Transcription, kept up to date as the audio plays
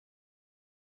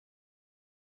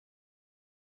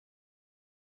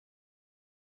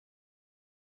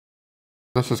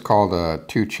This is called a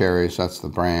Two Cherries. That's the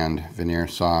brand veneer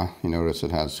saw. You notice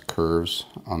it has curves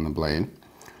on the blade.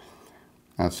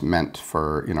 That's meant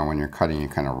for, you know, when you're cutting, you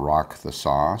kind of rock the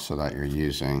saw so that you're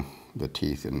using the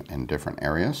teeth in different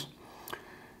areas.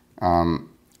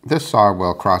 This saw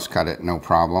will cross cut it no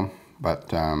problem,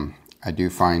 but I do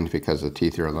find, because the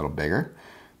teeth are a little bigger,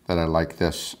 that I like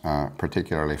this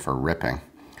particularly for ripping.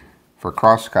 For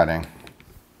cross cutting,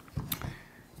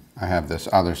 I have this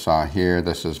other saw here.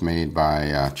 This is made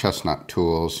by Chestnut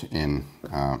Tools in,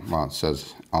 well, it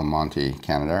says Almonte,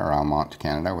 Canada, or Almont,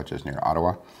 Canada, which is near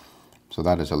Ottawa. So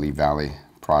that is a Lee Valley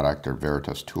product, or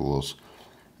Veritas Tools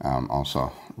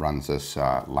also runs this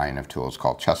line of tools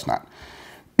called Chestnut.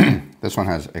 This one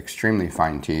has extremely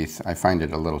fine teeth. I find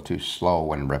it a little too slow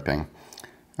when ripping,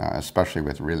 especially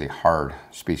with really hard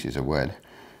species of wood.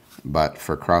 But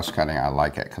for cross cutting, I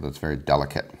like it because it's very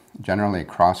delicate. Generally,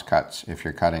 cross cuts, if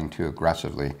you're cutting too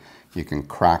aggressively, you can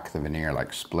crack the veneer,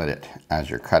 like split it as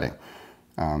you're cutting.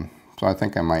 So I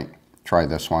think I might try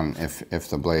this one if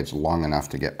the blade's long enough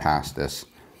to get past this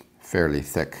fairly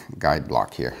thick guide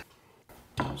block here.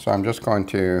 So I'm just going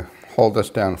to hold this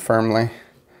down firmly,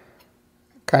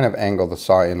 kind of angle the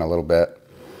saw in a little bit,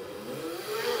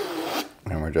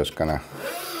 and we're just gonna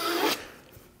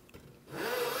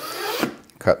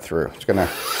cut through. It's gonna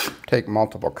take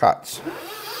multiple cuts.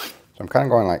 So I'm kind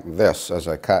of going like this as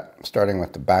I cut, starting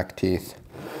with the back teeth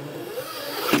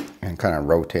and kind of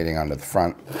rotating onto the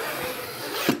front.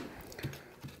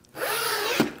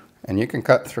 And you can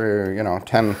cut through, you know,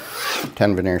 10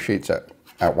 veneer sheets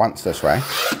at once this way.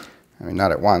 I mean,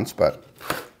 not at once, but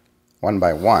one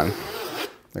by one,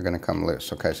 they're going to come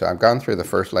loose. Okay, so I've gone through the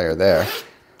first layer there,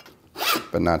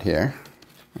 but not here.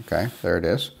 Okay, there it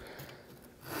is.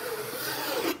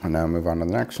 And now move on to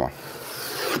the next one.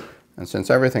 And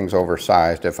since everything's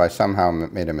oversized, if I somehow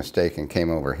made a mistake and came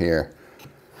over here,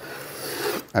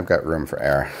 I've got room for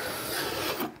error.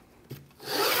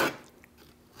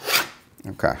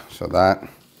 Okay, so that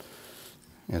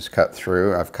is cut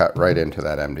through. I've cut right into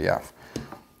that MDF.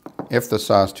 If the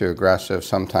saw is too aggressive,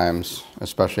 sometimes,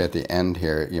 especially at the end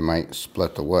here, you might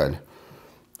split the wood.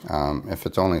 If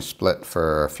it's only split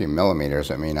for a few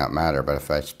millimeters, it may not matter, but if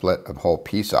I split a whole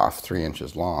piece off 3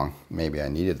 inches long, maybe I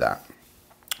needed that.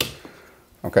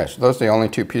 Okay, so those are the only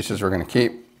two pieces we're going to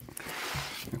keep.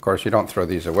 Of course, you don't throw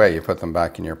these away. You put them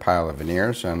back in your pile of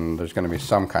veneers, and there's going to be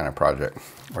some kind of project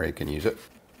where you can use it.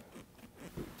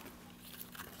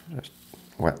 Just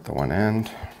wet the one end,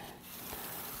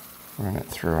 run it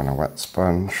through on a wet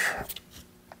sponge.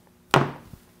 It's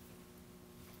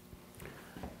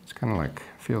kind of like,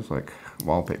 feels like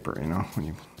wallpaper, you know, when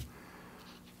you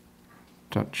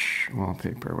touch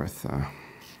wallpaper with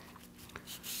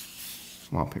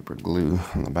wallpaper glue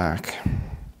on the back.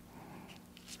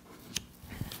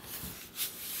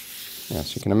 Yeah,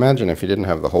 so you can imagine if you didn't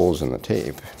have the holes in the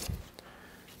tape,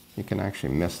 you can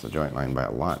actually miss the joint line by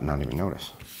a lot and not even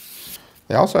notice.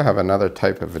 They also have another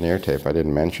type of veneer tape I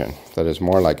didn't mention that is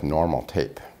more like normal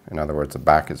tape. In other words, the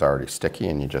back is already sticky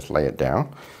and you just lay it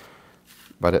down,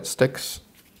 but it sticks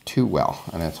too well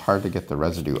and it's hard to get the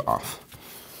residue off.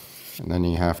 And then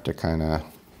you have to kind of,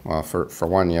 well, for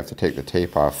one, you have to take the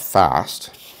tape off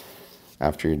fast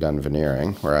after you're done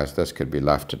veneering, whereas this could be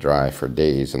left to dry for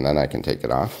days and then I can take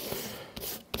it off.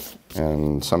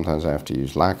 And sometimes I have to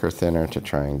use lacquer thinner to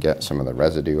try and get some of the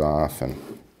residue off, and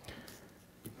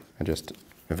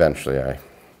eventually I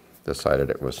decided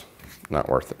it was not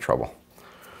worth the trouble.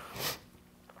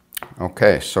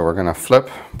 Okay, so we're gonna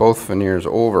flip both veneers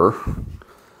over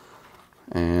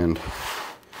and,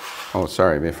 oh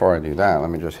sorry, before I do that,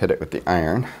 let me just hit it with the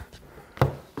iron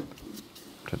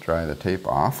to dry the tape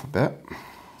off a bit.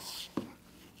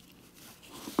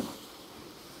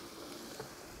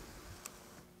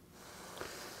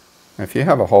 If you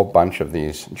have a whole bunch of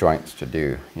these joints to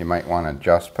do, you might want to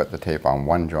just put the tape on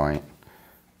one joint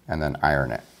and then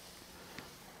iron it.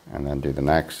 And then do the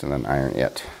next and then iron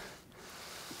it.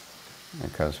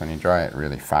 Because when you dry it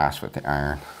really fast with the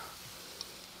iron,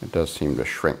 it does seem to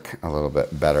shrink a little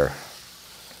bit better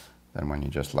than when you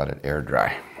just let it air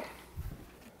dry.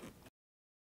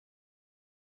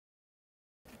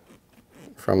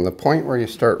 From the point where you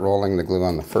start rolling the glue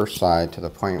on the first side to the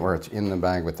point where it's in the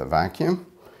bag with the vacuum,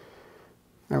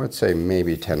 I would say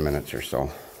maybe 10 minutes or so.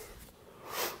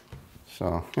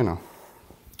 So, you know,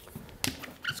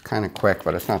 it's kind of quick,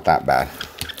 but it's not that bad.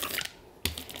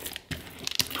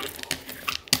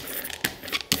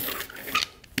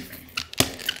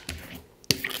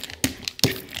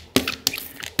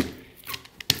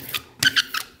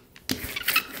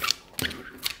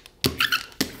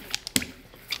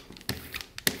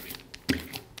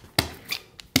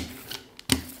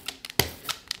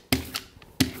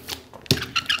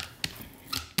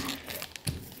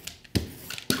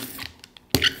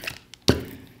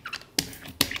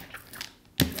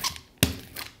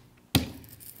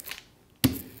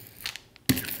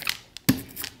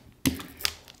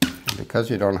 because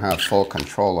you don't have full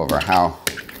control over how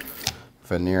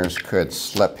veneers could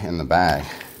slip in the bag,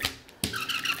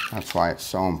 that's why it's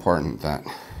so important that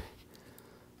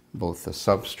both the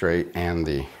substrate and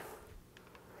the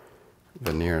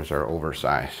veneers are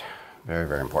oversized. Very,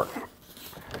 very important.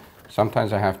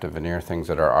 Sometimes I have to veneer things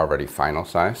that are already final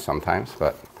size, sometimes,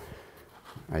 but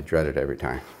I dread it every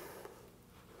time.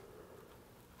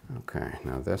 Okay,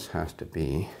 now this has to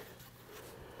be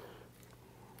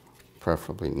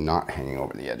preferably not hanging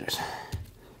over the edges,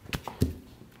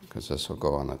 because this will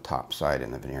go on the top side in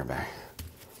the veneer bag.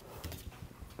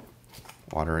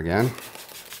 Water again.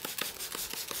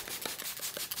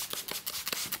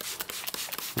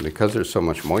 And because there's so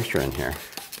much moisture in here,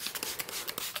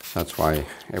 that's why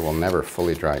it will never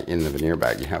fully dry in the veneer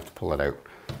bag. You have to pull it out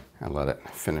and let it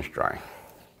finish drying.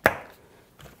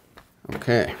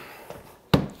 Okay.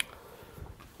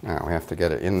 Now we have to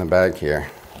get it in the bag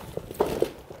here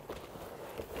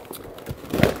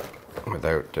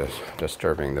without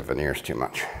disturbing the veneers too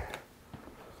much,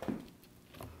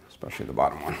 especially the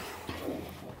bottom one.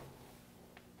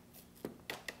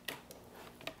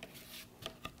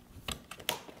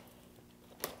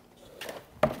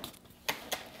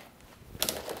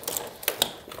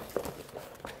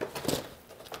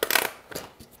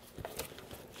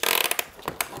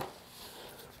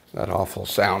 That awful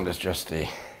sound is just the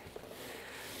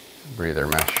breather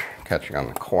mesh catching on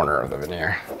the corner of the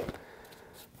veneer.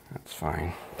 That's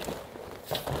fine.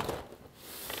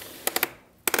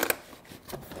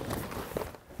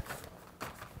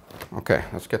 Okay,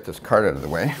 let's get this cart out of the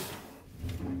way.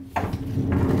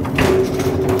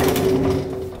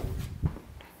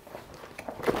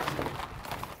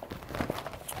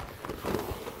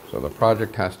 So the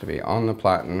project has to be on the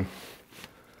platen,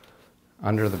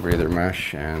 under the breather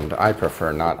mesh, and I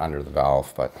prefer not under the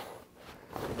valve, but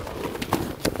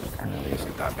it really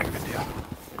isn't that big of a deal.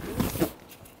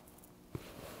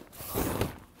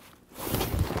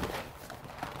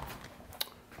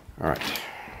 All right.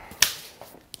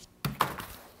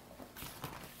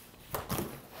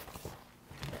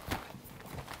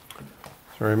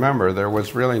 So remember, there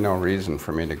was really no reason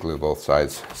for me to glue both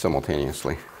sides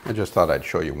simultaneously. I just thought I'd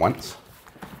show you once.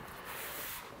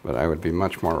 But I would be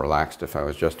much more relaxed if I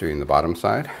was just doing the bottom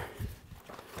side.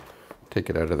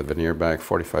 Take it out of the veneer bag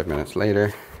 45 minutes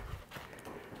later,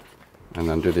 and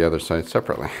then do the other side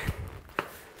separately.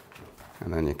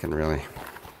 And then you can really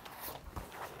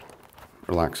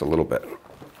relax a little bit.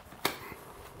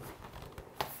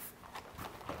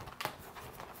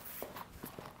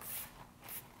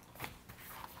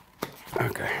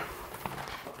 Okay.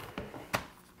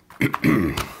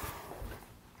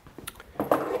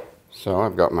 So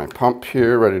I've got my pump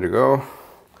here ready to go,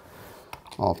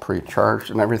 all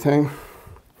pre-charged and everything.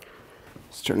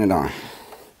 Let's turn it on.